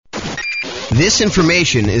This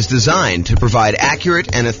information is designed to provide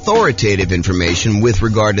accurate and authoritative information with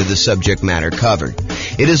regard to the subject matter covered.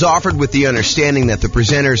 It is offered with the understanding that the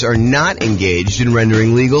presenters are not engaged in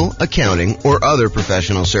rendering legal, accounting, or other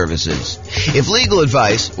professional services. If legal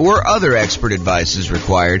advice or other expert advice is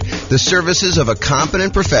required, the services of a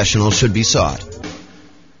competent professional should be sought.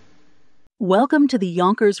 Welcome to the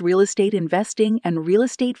Yonkers Real Estate Investing and Real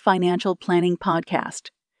Estate Financial Planning Podcast.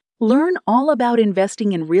 Learn all about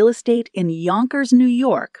investing in real estate in Yonkers, New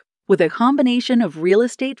York, with a combination of real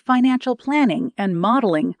estate financial planning and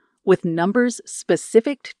modeling with numbers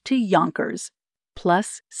specific to Yonkers,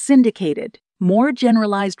 plus syndicated, more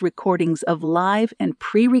generalized recordings of live and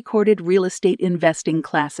pre-recorded real estate investing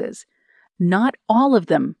classes, not all of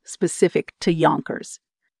them specific to Yonkers.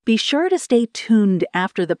 Be sure to stay tuned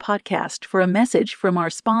after the podcast for a message from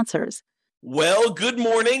our sponsors. Well, good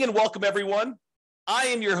morning and welcome, everyone. I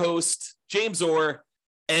am your host, James Orr,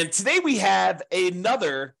 and today we have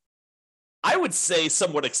another, I would say,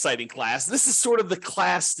 somewhat exciting class. This is sort of the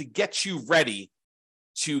class to get you ready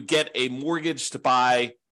to get a mortgage to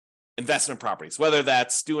buy investment properties, whether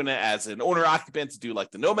that's doing it as an owner-occupant to do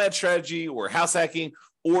like the nomad strategy or house hacking,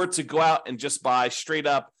 or to go out and just buy straight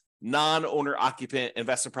up non-owner occupant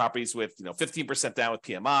investment properties with 15% down with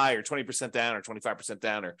PMI, or 20% down, or 25%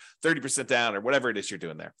 down, or 30% down, or whatever it is you're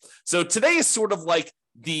doing there. So today is sort of like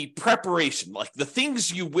the preparation, like the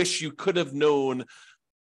things you wish you could have known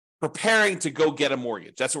preparing to go get a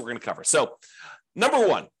mortgage. That's what we're going to cover. So number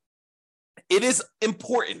one, it is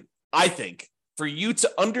important, I think, for you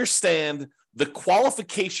to understand the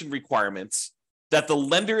qualification requirements that the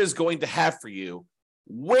lender is going to have for you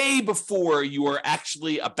way before you are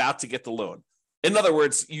actually about to get the loan. In other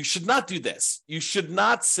words, you should not do this. You should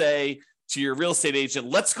not say to your real estate agent,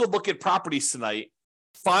 let's go look at properties tonight,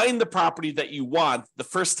 find the property that you want the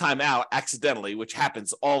first time out accidentally, which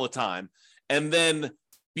happens all the time, and then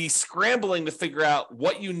be scrambling to figure out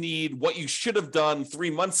what you need, what you should have done 3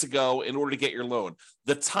 months ago in order to get your loan.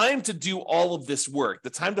 The time to do all of this work, the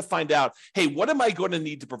time to find out, hey, what am I going to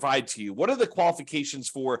need to provide to you? What are the qualifications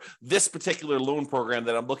for this particular loan program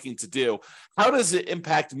that I'm looking to do? How does it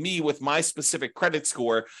impact me with my specific credit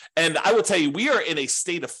score? And I will tell you, we are in a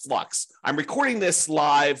state of flux. I'm recording this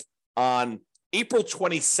live on April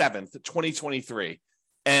 27th, 2023.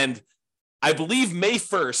 And I believe May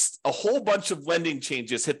 1st, a whole bunch of lending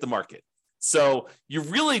changes hit the market. So you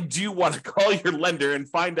really do want to call your lender and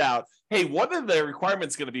find out, hey, what are the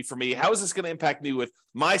requirements going to be for me? How is this going to impact me with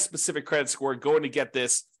my specific credit score going to get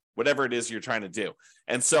this, whatever it is you're trying to do?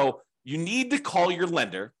 And so you need to call your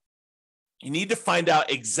lender. You need to find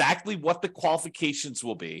out exactly what the qualifications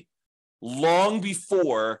will be long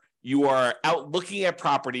before you are out looking at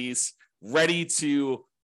properties ready to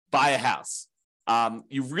buy a house.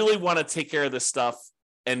 You really want to take care of this stuff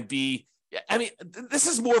and this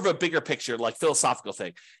is more of a bigger picture, like philosophical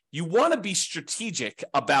thing. You want to be strategic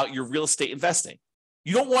about your real estate investing.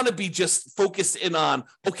 You don't want to be just focused in on,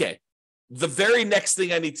 okay, the very next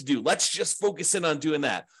thing I need to do, let's just focus in on doing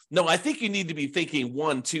that. No, I think you need to be thinking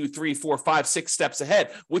 1, 2, 3, 4, 5, 6 steps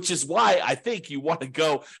ahead, which is why I think you want to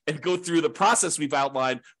go through the process we've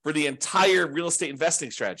outlined for the entire real estate investing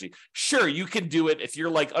strategy. Sure, you can do it if you're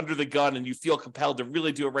like under the gun and you feel compelled to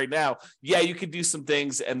really do it right now. Yeah, you can do some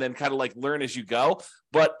things and then kind of like learn as you go.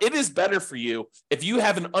 But it is better for you if you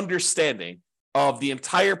have an understanding of the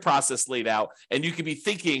entire process laid out and you can be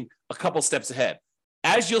thinking a couple steps ahead.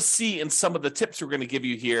 As you'll see in some of the tips we're going to give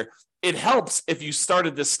you here, it helps if you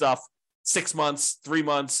started this stuff 6 months, 3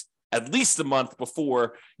 months, at least a month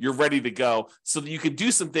before you're ready to go, so that you can do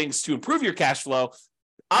some things to improve your cash flow,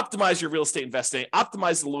 optimize your real estate investing,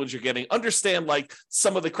 optimize the loans you're getting, understand like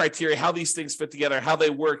some of the criteria, how these things fit together, how they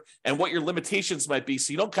work, and what your limitations might be,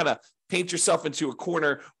 so you don't kind of paint yourself into a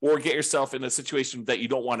corner or get yourself in a situation that you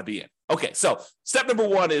don't want to be in. Okay, so step number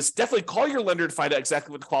one is definitely call your lender to find out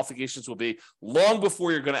exactly what the qualifications will be long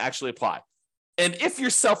before you're going to actually apply. And if you're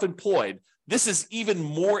self-employed, this is even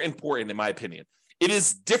more important, in my opinion. It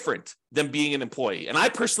is different than being an employee. And I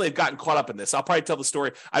personally have gotten caught up in this. I'll probably tell the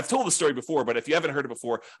story. I've told the story before, but if you haven't heard it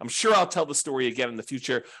before, I'm sure I'll tell the story again in the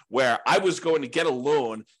future, where I was going to get a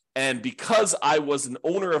loan. And because I was an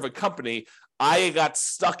owner of a company, I got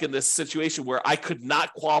stuck in this situation where I could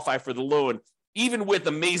not qualify for the loan, even with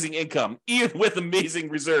amazing income, even with amazing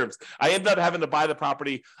reserves. I ended up having to buy the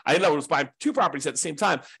property. I ended up buying 2 properties at the same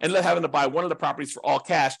time. I ended up having to buy one of the properties for all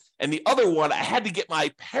cash. And the other one, I had to get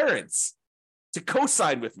my parents to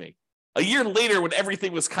co-sign with me. A year later, when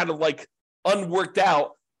everything was kind of like unworked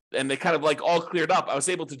out and they kind of like all cleared up, I was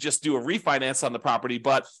able to just do a refinance on the property.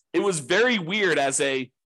 But it was very weird as a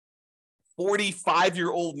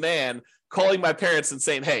 45-year-old man calling my parents and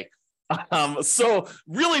saying, hey, So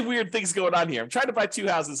really weird things going on here. I'm trying to buy 2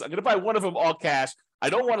 houses. I'm going to buy one of them all cash. I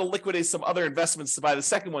don't want to liquidate some other investments to buy the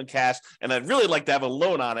second one cash, and I'd really like to have a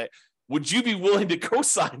loan on it. Would you be willing to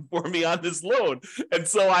co-sign for me on this loan? And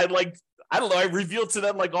so I don't know, I revealed to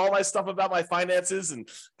them like all my stuff about my finances and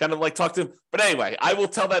kind of like talk to them. But anyway, I will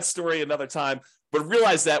tell that story another time. But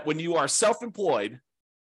realize that when you are self-employed,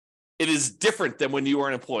 it is different than when you are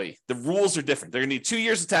an employee. The rules are different. They're going to need 2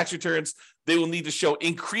 years of tax returns. They will need to show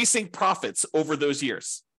increasing profits over those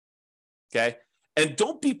years. Okay. And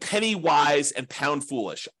don't be penny wise and pound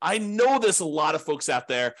foolish. I know there's a lot of folks out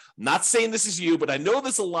there, I'm not saying this is you, but I know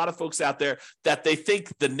there's a lot of folks out there that they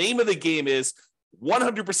think the name of the game is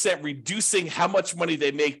 100% reducing how much money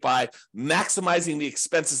they make by maximizing the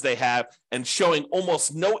expenses they have and showing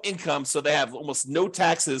almost no income, so they have almost no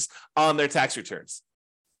taxes on their tax returns.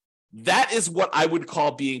 That is what I would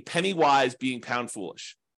call being penny wise, being pound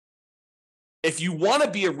foolish. If you want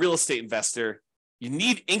to be a real estate investor, you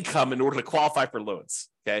need income in order to qualify for loans,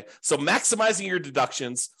 okay? So maximizing your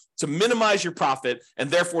deductions to minimize your profit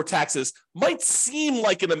and therefore taxes might seem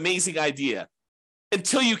like an amazing idea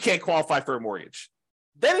until you can't qualify for a mortgage.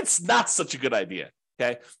 Then it's not such a good idea,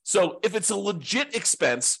 okay? So if it's a legit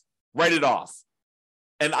expense, write it off.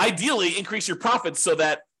 And ideally, increase your profits so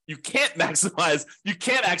that you can't maximize, you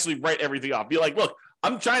can't actually write everything off. Be like, look,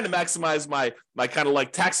 I'm trying to maximize my kind of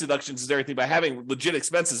like tax deductions and everything by having legit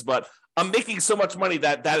expenses, but I'm making so much money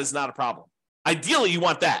that is not a problem. Ideally, you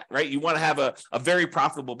want that, right? You want to have a very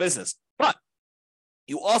profitable business, but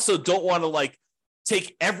you also don't want to like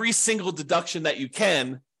take every single deduction that you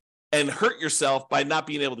can and hurt yourself by not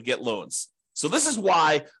being able to get loans. So this is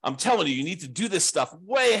why I'm telling you, you need to do this stuff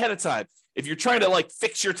way ahead of time. If you're trying to like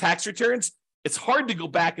fix your tax returns, it's hard to go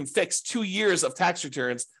back and fix 2 years of tax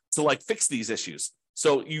returns to like fix these issues.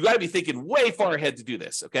 So you got to be thinking way far ahead to do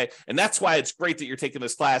this, okay? And that's why it's great that you're taking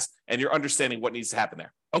this class and you're understanding what needs to happen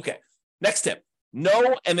there. Okay, next tip,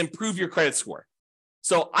 know and improve your credit score.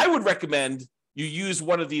 So I would recommend you use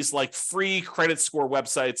one of these like free credit score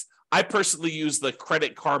websites. I personally use the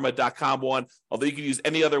creditkarma.com one, although you can use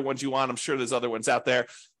any other ones you want. I'm sure there's other ones out there.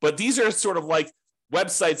 But these are sort of like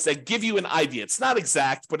websites that give you an idea. It's not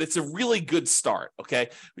exact, but it's a really good start, okay?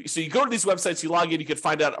 So you go to these websites, you log in, you can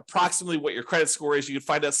find out approximately what your credit score is. You can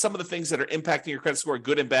find out some of the things that are impacting your credit score,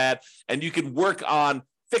 good and bad, and you can work on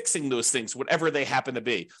fixing those things, whatever they happen to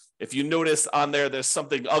be. If you notice on there's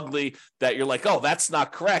something ugly that you're like, oh, that's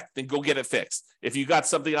not correct, then go get it fixed. If you got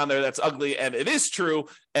something on there that's ugly and it is true,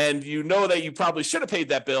 and you know that you probably should have paid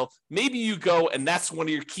that bill, maybe you go and that's one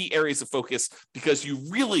of your key areas of focus because you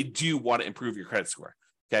really do want to improve your credit score,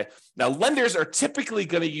 okay? Now, lenders are typically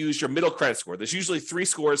going to use your middle credit score. There's usually 3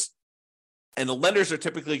 scores. And the lenders are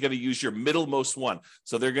typically going to use your middlemost one.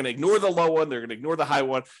 So they're going to ignore the low one, they're going to ignore the high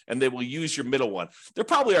one, and they will use your middle one. There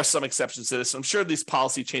probably are some exceptions to this. I'm sure these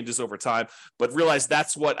policy changes over time, but realize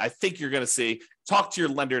that's what I think you're going to see. Talk to your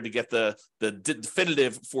lender to get the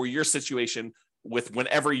definitive for your situation with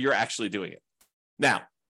whenever you're actually doing it. Now,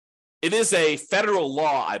 it is a federal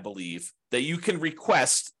law, I believe, that you can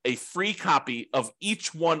request a free copy of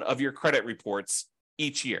each one of your credit reports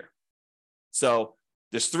each year. So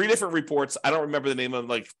there's 3 different reports. I don't remember the name of them,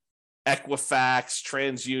 like Equifax,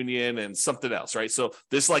 TransUnion, and something else, right? So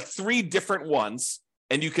there's like 3 different ones,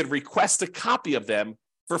 and you can request a copy of them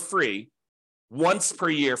for free once per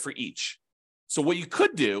year for each. So what you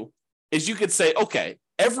could do is you could say, okay,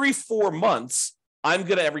 every 4 months, I'm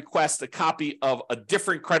going to request a copy of a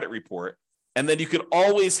different credit report, and then you could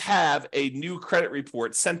always have a new credit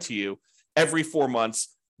report sent to you every 4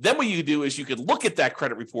 months. Then what you do is you could look at that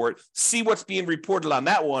credit report, see what's being reported on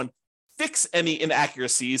that one, fix any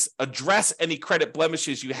inaccuracies, address any credit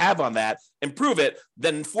blemishes you have on that, improve it.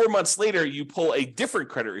 Then 4 months later, you pull a different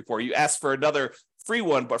credit report. You ask for another free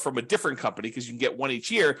one, but from a different company because you can get one each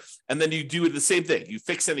year. And then you do the same thing. You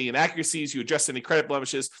fix any inaccuracies, you address any credit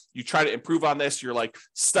blemishes, you try to improve on this. You're like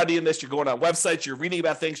studying this, you're going on websites, you're reading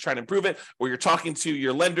about things, trying to improve it, or you're talking to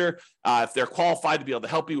your lender if they're qualified to be able to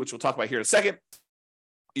help you, which we'll talk about here in a second.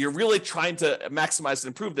 You're really trying to maximize and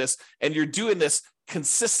improve this, and you're doing this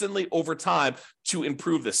consistently over time to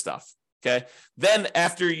improve this stuff, okay? Then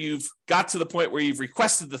after you've got to the point where you've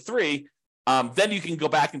requested the 3, then you can go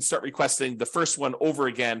back and start requesting the first one over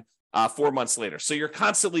again 4 months later. So you're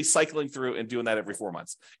constantly cycling through and doing that every 4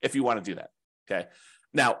 months if you want to do that, okay?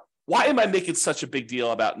 Now, why am I making such a big deal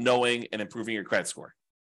about knowing and improving your credit score?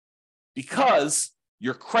 Because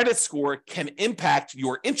your credit score can impact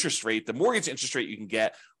your interest rate, the mortgage interest rate you can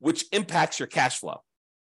get, which impacts your cash flow.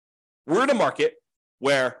 We're in a market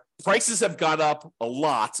where prices have gone up a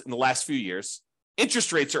lot in the last few years.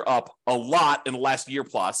 Interest rates are up a lot in the last year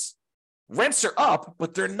plus. Rents are up,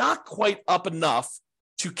 but they're not quite up enough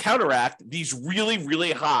to counteract these really,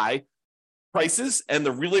 really high prices and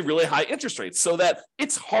the really, really high interest rates, so that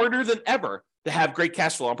it's harder than ever to have great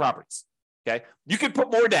cash flow on properties. Okay. You can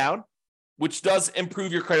put more down, which does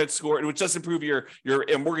improve your credit score, and which does improve your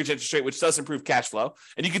mortgage interest rate, which does improve cash flow.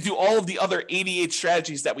 And you can do all of the other 88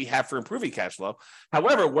 strategies that we have for improving cash flow.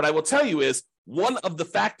 However, what I will tell you is one of the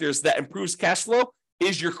factors that improves cash flow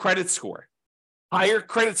is your credit score. Higher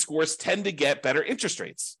credit scores tend to get better interest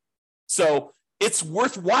rates. So it's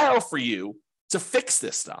worthwhile for you to fix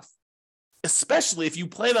this stuff, especially if you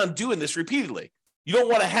plan on doing this repeatedly. You don't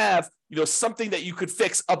want to have, something that you could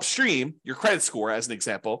fix upstream, your credit score as an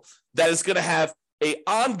example, that is going to have an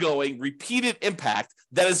ongoing repeated impact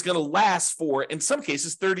that is going to last for, in some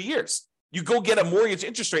cases, 30 years. You go get a mortgage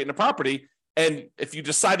interest rate in a property, and if you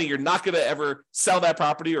decide that you're not going to ever sell that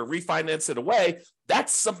property or refinance it away,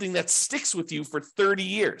 that's something that sticks with you for 30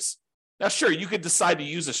 years. Now, sure, you could decide to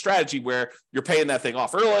use a strategy where you're paying that thing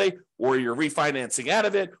off early, or you're refinancing out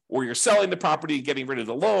of it, or you're selling the property and getting rid of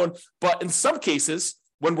the loan. But in some cases,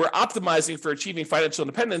 when we're optimizing for achieving financial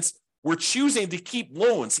independence, we're choosing to keep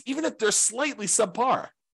loans, even if they're slightly subpar.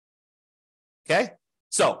 Okay?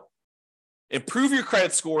 So improve your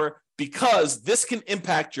credit score, because this can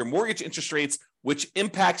impact your mortgage interest rates, which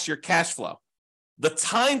impacts your cash flow. The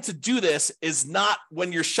time to do this is not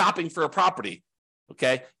when you're shopping for a property.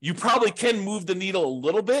 Okay, you probably can move the needle a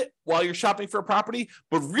little bit while you're shopping for a property,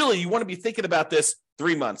 but really you want to be thinking about this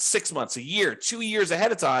 3 months, 6 months, a year, 2 years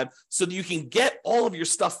ahead of time, so that you can get all of your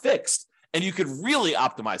stuff fixed and you can really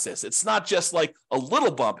optimize this. It's not just like a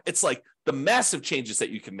little bump, it's like the massive changes that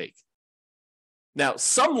you can make. Now,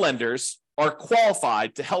 some lenders are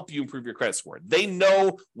qualified to help you improve your credit score. They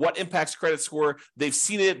know what impacts credit score. They've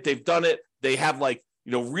seen it, they've done it. They have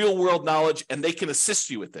real world knowledge, and they can assist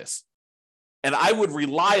you with this. And I would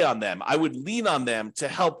rely on them. I would lean on them to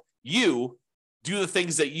help you do the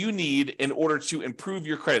things that you need in order to improve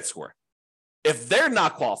your credit score. If they're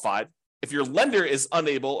not qualified, if your lender is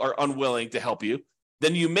unable or unwilling to help you,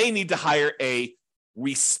 then you may need to hire a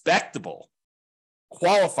respectable,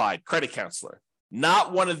 qualified credit counselor,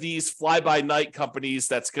 not one of these fly-by-night companies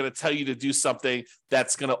that's going to tell you to do something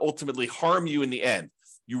that's going to ultimately harm you in the end.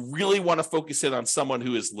 You really want to focus in on someone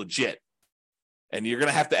who is legit. And you're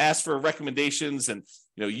going to have to ask for recommendations and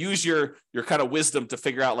use your kind of wisdom to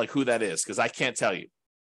figure out who that is, because I can't tell you.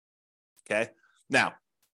 Okay. Now,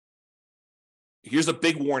 here's a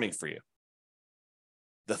big warning for you.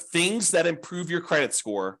 The things that improve your credit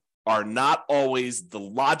score are not always the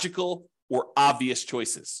logical or obvious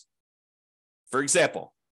choices. For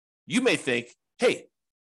example, you may think, hey,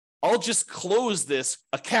 I'll just close this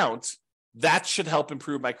account. That should help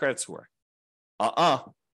improve my credit score.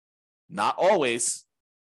 Not always.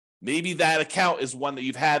 Maybe that account is one that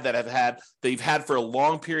you've had for a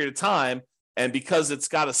long period of time, and because it's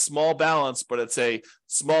got a small balance, but it's a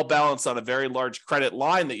small balance on a very large credit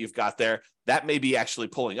line that you've got there, that may be actually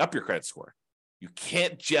pulling up your credit score. You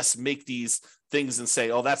can't just make these things and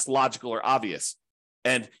say, oh, that's logical or obvious.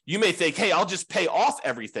 And you may think, hey, I'll just pay off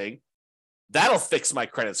everything. That'll fix my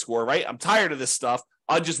credit score, right? I'm tired of this stuff.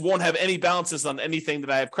 I just won't have any balances on anything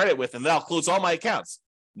that I have credit with, and then I'll close all my accounts.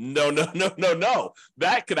 No.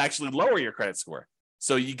 That could actually lower your credit score.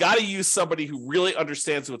 So you got to use somebody who really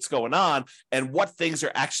understands what's going on and what things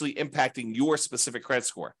are actually impacting your specific credit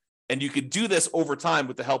score. And you could do this over time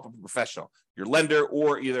with the help of a professional, your lender,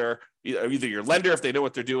 or either your lender if they know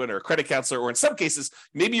what they're doing, or a credit counselor, or in some cases,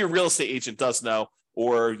 maybe your real estate agent does know,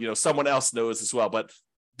 or someone else knows as well. But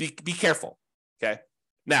be careful. Okay.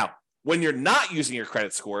 Now, when you're not using your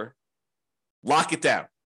credit score, lock it down.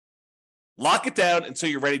 Lock it down until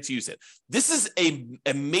you're ready to use it. This is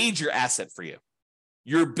a major asset for you.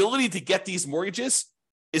 Your ability to get these mortgages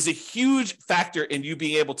is a huge factor in you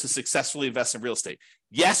being able to successfully invest in real estate.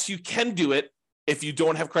 Yes, you can do it if you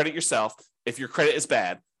don't have credit yourself, if your credit is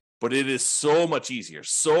bad, but it is so much easier,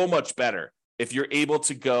 so much better if you're able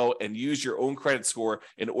to go and use your own credit score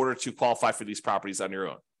in order to qualify for these properties on your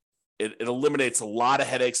own. It eliminates a lot of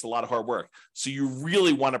headaches, a lot of hard work. So you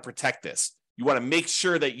really want to protect this. You want to make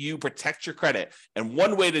sure that you protect your credit. And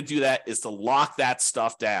one way to do that is to lock that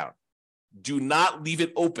stuff down. Do not leave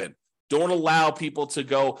it open. Don't allow people to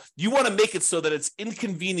go. You want to make it so that it's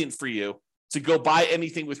inconvenient for you to go buy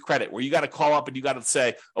anything with credit, where you got to call up and you got to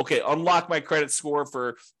say, okay, unlock my credit score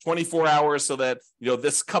for 24 hours so that,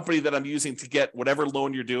 this company that I'm using to get whatever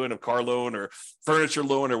loan you're doing, a car loan or furniture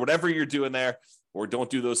loan or whatever you're doing there, or don't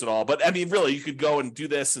do those at all. But I mean, really, you could go and do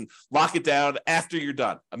this and lock it down after you're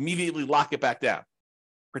done. Immediately lock it back down.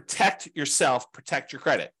 Protect yourself, protect your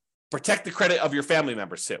credit. Protect the credit of your family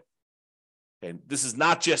members too. And this is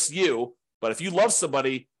not just you, But if you love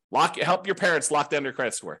somebody, help your parents lock down their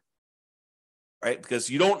credit score, right? Because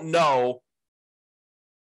you don't know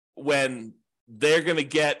when they're going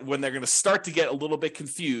to start to get a little bit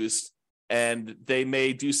confused, and they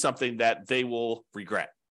may do something that they will regret.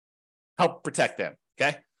 Help protect them,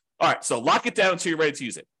 okay? All right, so lock it down until you're ready to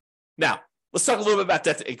use it. Now, let's talk a little bit about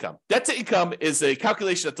debt to income. Debt to income is a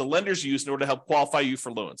calculation that the lenders use in order to help qualify you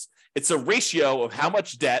for loans. It's a ratio of how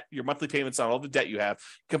much debt, your monthly payments on all the debt you have,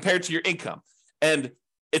 compared to your income. And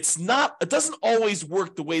it doesn't always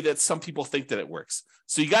work the way that some people think that it works.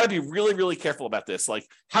 So you got to be really, really careful about this. Like,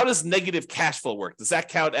 how does negative cash flow work? Does that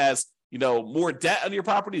count as, more debt on your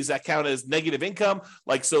property? Does that count as negative income?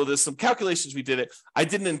 So there's some calculations we did it. I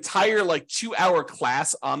did an entire 2-hour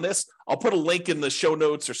class on this. I'll put a link in the show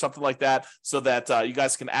notes or something like that so that you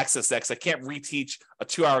guys can access that, because I can't reteach a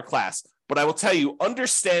 2-hour class. But I will tell you,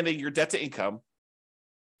 understanding your debt to income,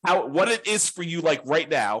 what it is for you right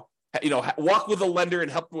now, walk with a lender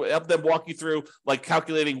and help them walk you through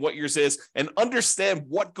calculating what yours is, and understand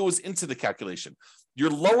what goes into the calculation. Your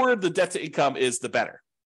lower the debt to income is, the better.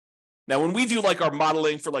 Now, when we do our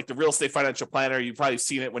modeling for the real estate financial planner, you've probably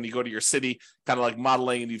seen it when you go to your city, kind of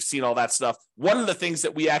modeling, and you've seen all that stuff. One of the things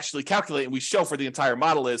that we actually calculate and we show for the entire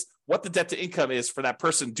model is what the debt to income is for that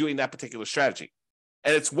person doing that particular strategy.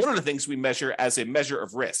 And it's one of the things we measure as a measure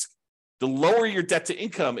of risk. The lower your debt to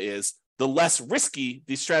income is, the less risky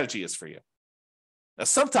the strategy is for you. Now,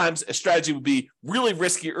 sometimes a strategy would be really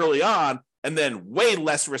risky early on and then way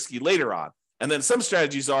less risky later on. And then some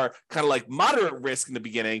strategies are kind of moderate risk in the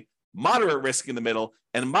beginning, moderate risk in the middle,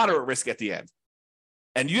 and moderate risk at the end.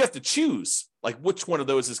 And you have to choose which one of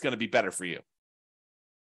those is going to be better for you.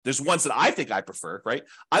 There's ones that I think I prefer, right?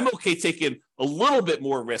 I'm okay taking a little bit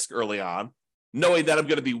more risk early on, knowing that I'm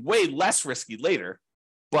going to be way less risky later.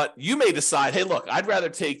 But you may decide, hey, look, I'd rather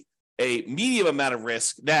take a medium amount of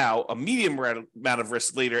risk now, a medium amount of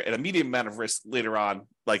risk later, and a medium amount of risk later on,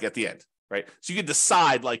 at the end, right? So you can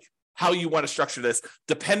decide how you want to structure this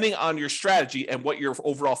depending on your strategy and what your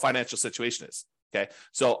overall financial situation is, okay?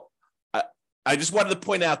 So I just wanted to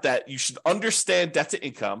point out that you should understand debt to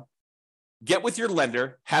income, get with your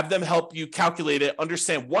lender, have them help you calculate it,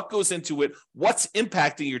 understand what goes into it, what's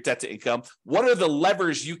impacting your debt to income, what are the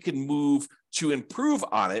levers you can move to improve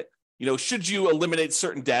on it. Should you eliminate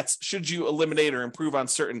certain debts? Should you eliminate or improve on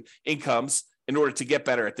certain incomes in order to get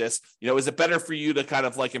better at this? Is it better for you to kind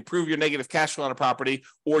of improve your negative cash flow on a property,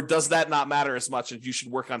 or does that not matter as much and you should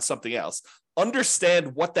work on something else?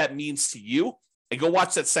 Understand what that means to you, and go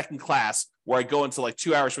watch that second class where I go into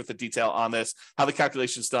 2 hours worth of detail on this, how the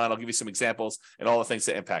calculation is done. I'll give you some examples and all the things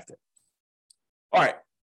that impact it. All right.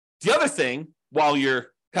 The other thing, while you're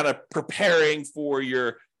kind of preparing for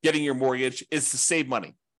getting your mortgage, is to save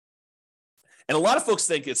money. And a lot of folks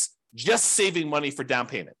think it's just saving money for down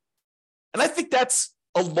payment. And I think that's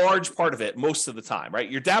a large part of it most of the time, right?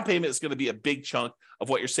 Your down payment is going to be a big chunk of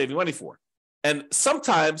what you're saving money for. And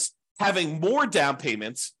sometimes having more down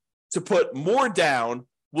payments to put more down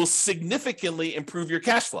will significantly improve your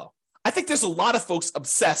cash flow. I think there's a lot of folks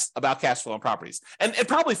obsessed about cash flow on properties, and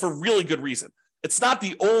probably for really good reason. It's not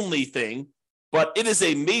the only thing, but it is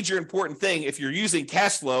a major important thing if you're using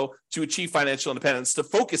cash flow to achieve financial independence, to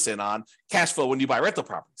focus in on cash flow when you buy rental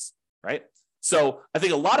properties, right? So I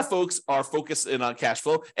think a lot of folks are focused in on cash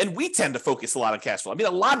flow, and we tend to focus a lot on cash flow. I mean,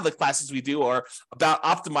 a lot of the classes we do are about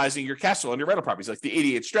optimizing your cash flow on your rental properties, like the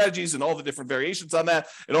 88 strategies and all the different variations on that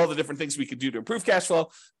and all the different things we can do to improve cash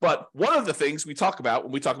flow. But one of the things we talk about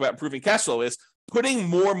when we talk about improving cash flow is putting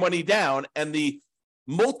more money down and the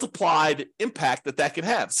multiplied impact that can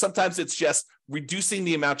have. Sometimes it's just reducing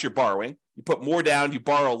the amount you're borrowing. You put more down, you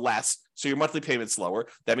borrow less, so your monthly payment's lower.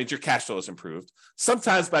 That means your cash flow is improved.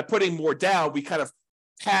 Sometimes by putting more down, we kind of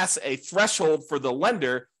pass a threshold for the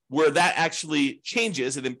lender where that actually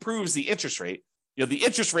changes and improves the interest rate. The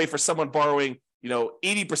interest rate for someone borrowing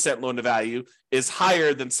 80% loan to value is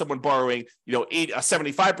higher than someone borrowing, a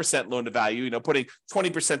 75% loan to value, putting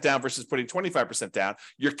 20% down versus putting 25% down.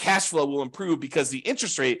 Your cash flow will improve because the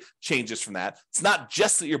interest rate changes from that. It's not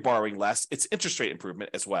just that you're borrowing less, it's interest rate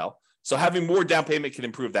improvement as well. So having more down payment can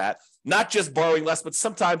improve that. Not just borrowing less, but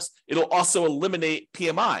sometimes it'll also eliminate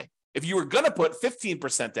PMI. If you were going to put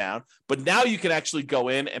 15% down, but now you can actually go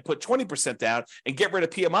in and put 20% down and get rid of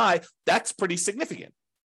PMI, that's pretty significant.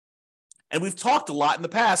 And we've talked a lot in the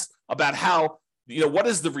past about how, what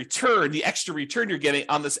is the return, the extra return you're getting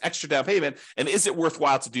on this extra down payment, and is it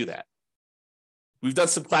worthwhile to do that? We've done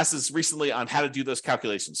some classes recently on how to do those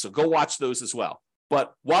calculations, so go watch those as well.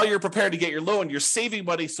 But while you're preparing to get your loan, you're saving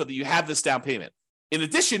money so that you have this down payment. In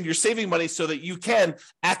addition, you're saving money so that you can,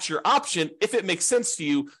 at your option, if it makes sense to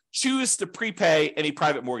you, choose to prepay any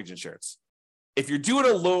private mortgage insurance. If you're doing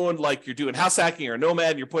a loan like you're doing house hacking or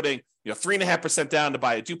Nomad, and you're putting 3.5% down to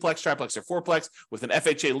buy a duplex, triplex, or fourplex with an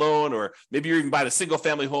FHA loan, or maybe you're even buying a single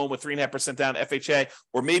family home with 3.5% down FHA,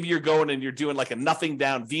 or maybe you're going and you're doing like a nothing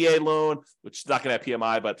down VA loan, which is not going to have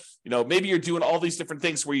PMI, but maybe you're doing all these different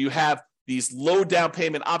things where you have these low down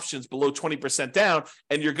payment options below 20% down,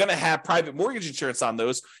 and you're going to have private mortgage insurance on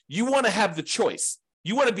those. You want to have the choice.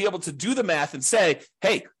 You want to be able to do the math and say,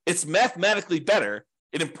 hey, it's mathematically better.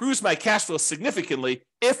 It improves my cash flow significantly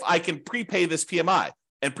if I can prepay this PMI.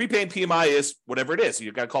 And prepaying PMI is whatever it is.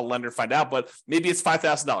 You've got to call a lender and find out, but maybe it's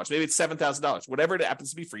 $5,000, maybe it's $7,000, whatever it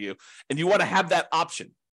happens to be for you. And you want to have that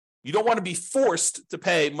option. You don't want to be forced to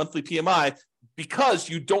pay monthly PMI because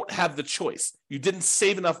you don't have the choice. You didn't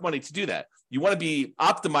save enough money to do that. You want to be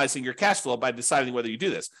optimizing your cash flow by deciding whether you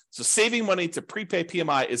do this. So saving money to prepay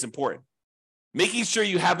PMI is important. Making sure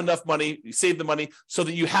you have enough money, you save the money so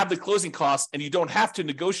that you have the closing costs and you don't have to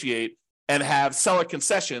negotiate and have seller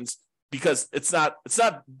concessions, because it's not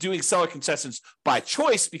doing seller concessions by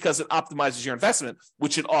choice because it optimizes your investment,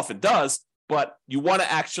 which it often does, but you want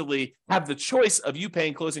to actually have the choice of you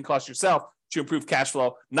paying closing costs yourself to improve cash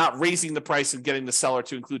flow, not raising the price and getting the seller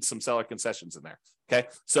to include some seller concessions in there. Okay,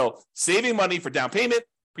 so saving money for down payment,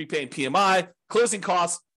 prepaying PMI, closing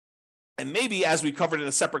costs, and maybe, as we covered in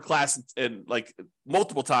a separate class and like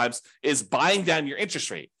multiple times, is buying down your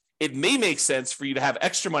interest rate. It may make sense for you to have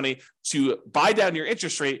extra money to buy down your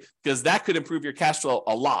interest rate because that could improve your cash flow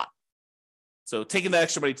a lot. So taking that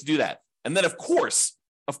extra money to do that. And then, of course,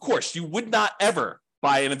 you would not ever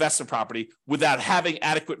buy an investment property without having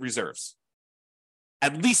adequate reserves.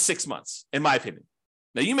 At least 6 months, in my opinion.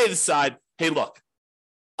 Now, you may decide, hey, look,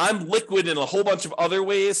 I'm liquid in a whole bunch of other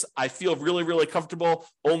ways. I feel really, really comfortable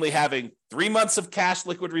only having 3 months of cash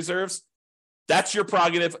liquid reserves. That's your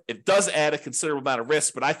prerogative. It does add a considerable amount of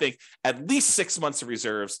risk, but I think at least 6 months of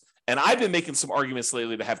reserves. And I've been making some arguments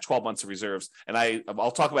lately to have 12 months of reserves. And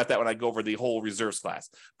I'll talk about that when I go over the whole reserves class.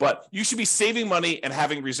 But you should be saving money and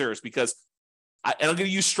having reserves because, and I'm going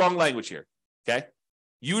to use strong language here, okay?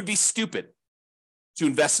 You would be stupid to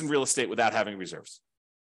invest in real estate without having reserves,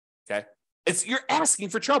 okay? You're asking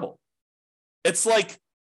for trouble. It's like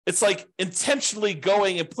intentionally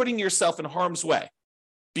going and putting yourself in harm's way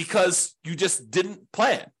because you just didn't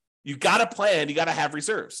plan. You got to plan. You got to have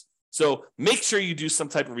reserves. So make sure you do some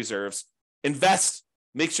type of reserves. Invest.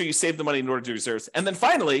 Make sure you save the money in order to do reserves. And then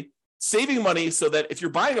finally, saving money so that if you're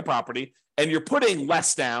buying a property and you're putting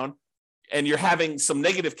less down and you're having some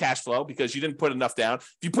negative cash flow because you didn't put enough down.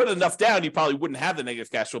 If you put enough down, you probably wouldn't have the negative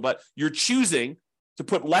cash flow, but you're choosing to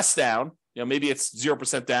put less down. Maybe it's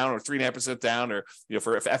 0% down or 3.5% down, or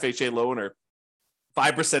for an FHA loan, or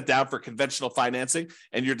 5% down for conventional financing,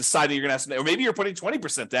 and you're deciding you're going to have some, or maybe you're putting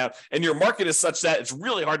 20% down, and your market is such that it's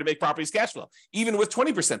really hard to make properties cash flow, even with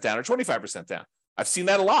 20% down or 25% down. I've seen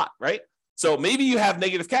that a lot, right? So maybe you have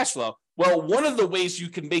negative cash flow. Well, one of the ways you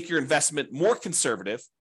can make your investment more conservative,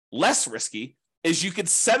 less risky, is you can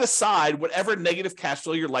set aside whatever negative cash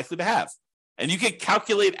flow you're likely to have, and you can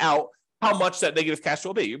calculate out how much that negative cash flow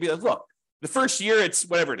will be. You'll be like, look, the first year, it's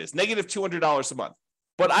whatever it is, negative $200 a month.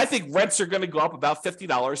 But I think rents are going to go up about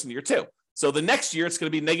 $50 in year two. So the next year, it's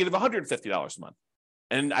going to be negative $150 a month.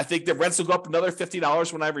 And I think the rents will go up another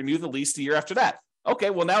 $50 when I renew the lease the year after that. Okay,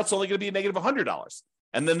 well, now it's only going to be a negative $100.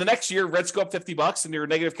 And then the next year, rents go up $50 and your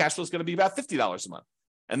negative cash flow is going to be about $50 a month.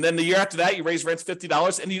 And then the year after that, you raise rents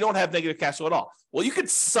 $50 and you don't have negative cash flow at all. Well, you could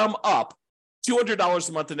sum up $200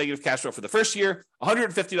 a month in negative cash flow for the first year,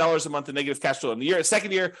 $150 a month in negative cash flow in the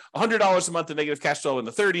second year, $100 a month in negative cash flow in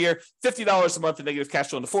the third year, $50 a month in negative cash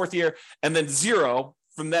flow in the fourth year, and then zero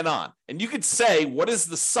from then on. And you could say, what is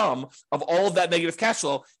the sum of all of that negative cash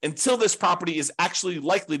flow until this property is actually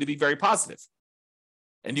likely to be very positive?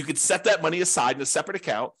 And you could set that money aside in a separate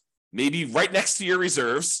account, maybe right next to your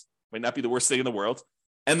reserves, might not be the worst thing in the world,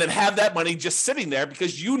 and then have that money just sitting there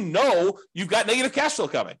because you know you've got negative cash flow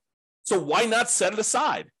coming. So why not set it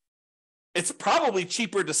aside? It's probably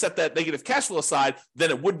cheaper to set that negative cash flow aside than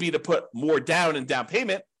it would be to put more down in down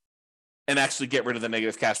payment and actually get rid of the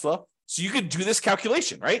negative cash flow. So you could do this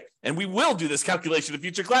calculation, right? And we will do this calculation in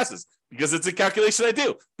future classes because it's a calculation I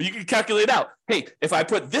do. But you can calculate out, hey, if I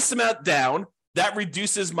put this amount down, that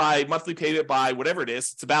reduces my monthly payment by whatever it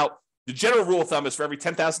is. It's about, the general rule of thumb is for every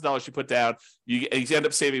 $10,000 you put down, you end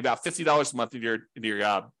up saving about $50 a month in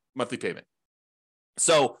your monthly payment.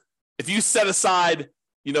 So if you set aside,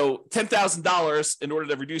 $10,000 in order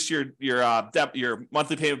to reduce your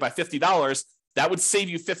monthly payment by $50, that would save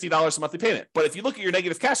you $50 a monthly payment. But if you look at your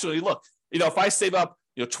negative cash flow, if I save up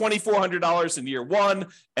 $2,400 in year one,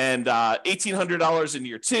 and $1,800 in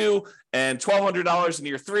year two, and $1,200 in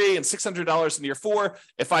year three, and $600 in year four.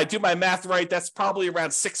 If I do my math right, that's probably around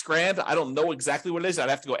 $6,000. I don't know exactly what it is. I'd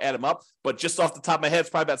have to go add them up, but just off the top of my head, it's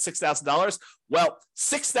probably about $6,000. Well,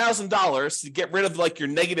 $6,000 to get rid of like your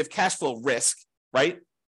negative cash flow risk, right?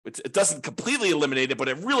 It doesn't completely eliminate it, but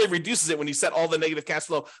it really reduces it when you set all the negative cash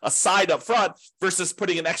flow aside up front versus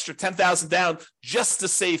putting an extra $10,000 down just to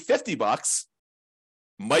save $50.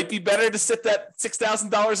 Might be better to set that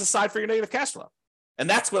 $6,000 aside for your negative cash flow. And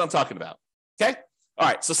that's what I'm talking about. Okay. All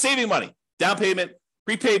right. So saving money, down payment,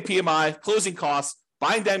 prepaid PMI, closing costs,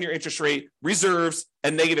 buying down your interest rate, reserves,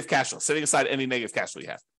 and negative cash flow, setting aside any negative cash flow you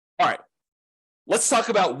have. All right. Let's talk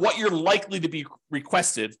about what you're likely to be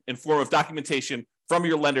requested in form of documentation from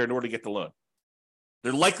your lender in order to get the loan.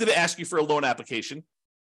 They're likely to ask you for a loan application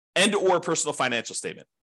and or a personal financial statement.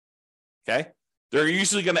 Okay. They're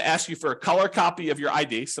usually going to ask you for a color copy of your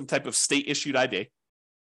ID, some type of state-issued ID,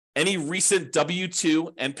 any recent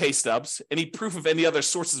W-2 and pay stubs, any proof of any other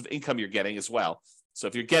sources of income you're getting as well. So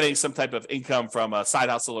if you're getting some type of income from a side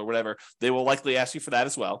hustle or whatever, they will likely ask you for that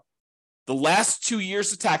as well. The last 2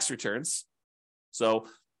 years of tax returns. So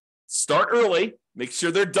start early, make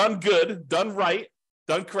sure they're done good, done right,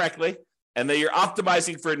 done correctly, and that you're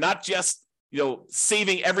optimizing for not just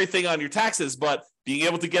saving everything on your taxes, but being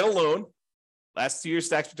able to get a loan. Last 2 years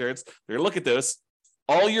tax returns, they're going to look at those.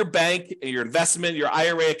 All your bank, your investment, your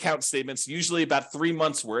IRA account statements, usually about 3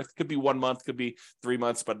 months worth. Could be 1 month, could be 3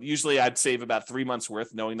 months, but usually I'd save about 3 months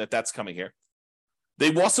worth knowing that that's coming here.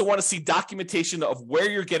 They also want to see documentation of where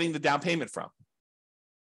you're getting the down payment from.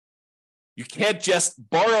 You can't just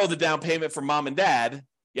borrow the down payment from mom and dad.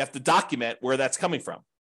 You have to document where that's coming from.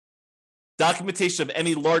 Documentation of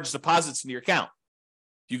any large deposits in your account.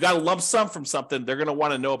 If you got a lump sum from something, they're going to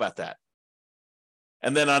want to know about that.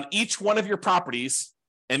 And then on each one of your properties,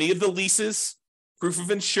 any of the leases, proof of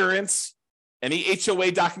insurance, any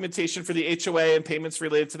HOA documentation for the HOA and payments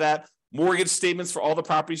related to that, mortgage statements for all the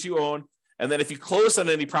properties you own. And then if you closed on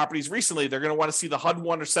any properties recently, they're going to want to see the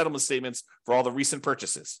HUD-1 or settlement statements for all the recent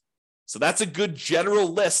purchases. So that's a good general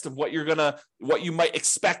list of what you might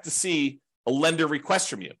expect to see a lender request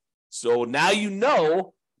from you. So now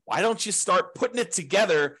why don't you start putting it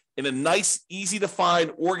together in a nice, easy to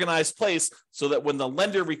find, organized place so that when the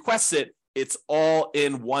lender requests it, it's all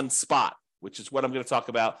in one spot, which is what I'm going to talk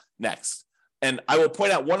about next. And I will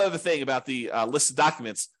point out one other thing about the list of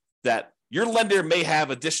documents, that your lender may have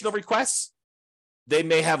additional requests. They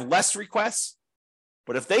may have less requests,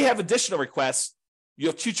 but if they have additional requests, you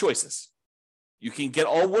have two choices. You can get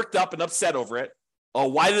all worked up and upset over it. Oh,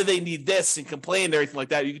 why do they need this, and complain and everything like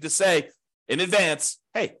that? You can just say in advance,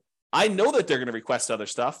 hey, I know that they're going to request other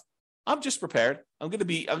stuff. I'm just prepared. I'm going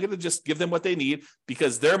to just give them what they need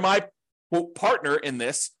because they're my partner in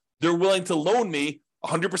this. They're willing to loan me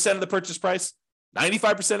 100% of the purchase price,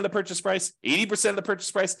 95% of the purchase price, 80% of the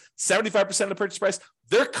purchase price, 75% of the purchase price.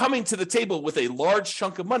 They're coming to the table with a large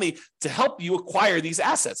chunk of money to help you acquire these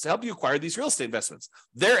assets, to help you acquire these real estate investments.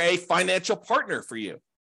 They're a financial partner for you.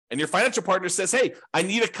 And your financial partner says, hey, I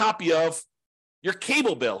need a copy of your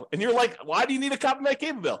cable bill. And you're like, why do you need a copy of my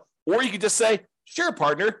cable bill? Or you could just say, sure,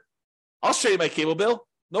 partner, I'll show you my cable bill.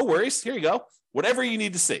 No worries. Here you go. Whatever you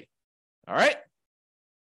need to see. All right.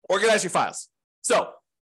 Organize your files. So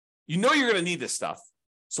you're going to need this stuff.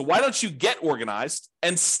 So why don't you get organized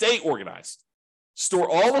and stay organized? Store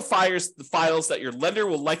all the files that your lender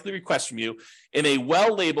will likely request from you in a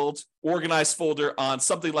well-labeled, organized folder on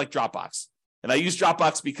something like Dropbox. And I use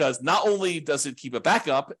Dropbox because not only does it keep a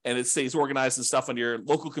backup and it stays organized and stuff on your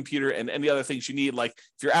local computer and any other things you need, like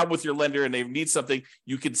if you're out with your lender and they need something,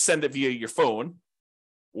 you can send it via your phone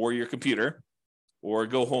or your computer or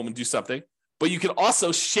go home and do something. But you can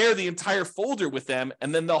also share the entire folder with them,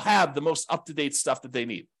 and then they'll have the most up-to-date stuff that they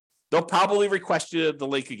need. They'll probably request you the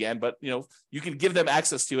link again, but you can give them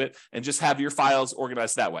access to it and just have your files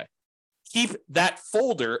organized that way. Keep that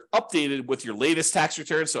folder updated with your latest tax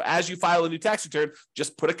return. So as you file a new tax return,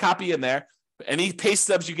 just put a copy in there. Any pay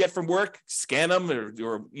stubs you get from work, scan them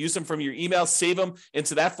or use them from your email, save them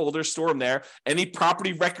into that folder, store them there. Any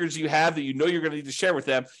property records you have that you're going to need to share with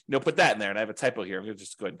them, put that in there. And I have a typo here. I'm going to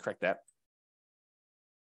just go ahead and correct that.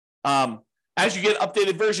 As you get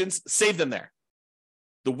updated versions, save them there.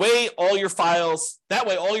 That way all your files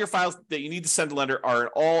that you need to send to lender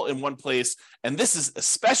are all in one place. And this is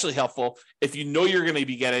especially helpful if you're going to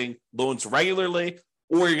be getting loans regularly,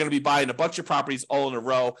 or you're going to be buying a bunch of properties all in a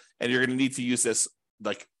row, and you're going to need to use this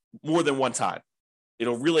like more than one time.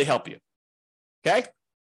 It'll really help you. Okay?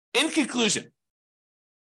 In conclusion,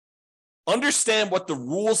 understand what the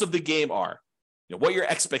rules of the game are. what your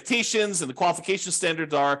expectations and the qualification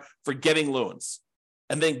standards are for getting loans.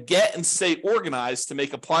 And then get and stay organized to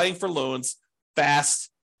make applying for loans fast,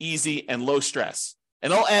 easy, and low stress.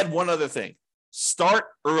 And I'll add one other thing. Start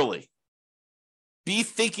early. Be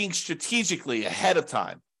thinking strategically ahead of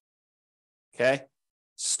time. Okay?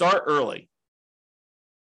 Start early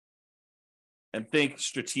and think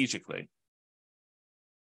strategically.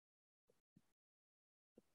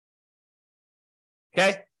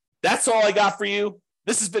 Okay? That's all I got for you.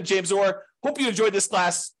 This has been James Orr. Hope you enjoyed this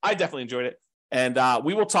class. I definitely enjoyed it. And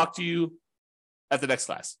we will talk to you at the next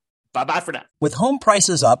class. Bye-bye for now. With home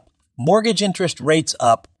prices up, mortgage interest rates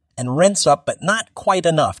up, and rents up, but not quite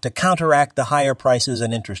enough to counteract the higher prices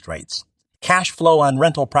and interest rates, cash flow on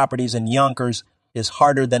rental properties in Yonkers is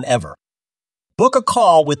harder than ever. Book a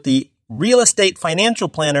call with the Real Estate Financial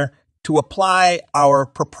Planner to apply our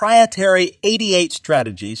proprietary 88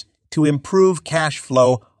 strategies to improve cash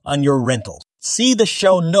flow on your rentals. See the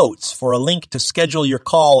show notes for a link to schedule your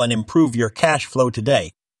call and improve your cash flow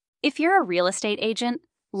today. If you're a real estate agent,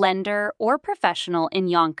 lender, or professional in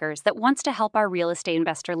Yonkers that wants to help our real estate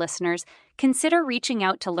investor listeners, consider reaching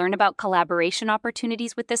out to learn about collaboration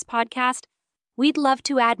opportunities with this podcast. We'd love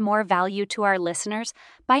to add more value to our listeners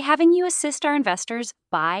by having you assist our investors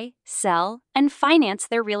buy, sell, and finance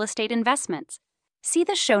their real estate investments. See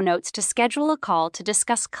the show notes to schedule a call to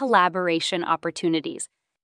discuss collaboration opportunities.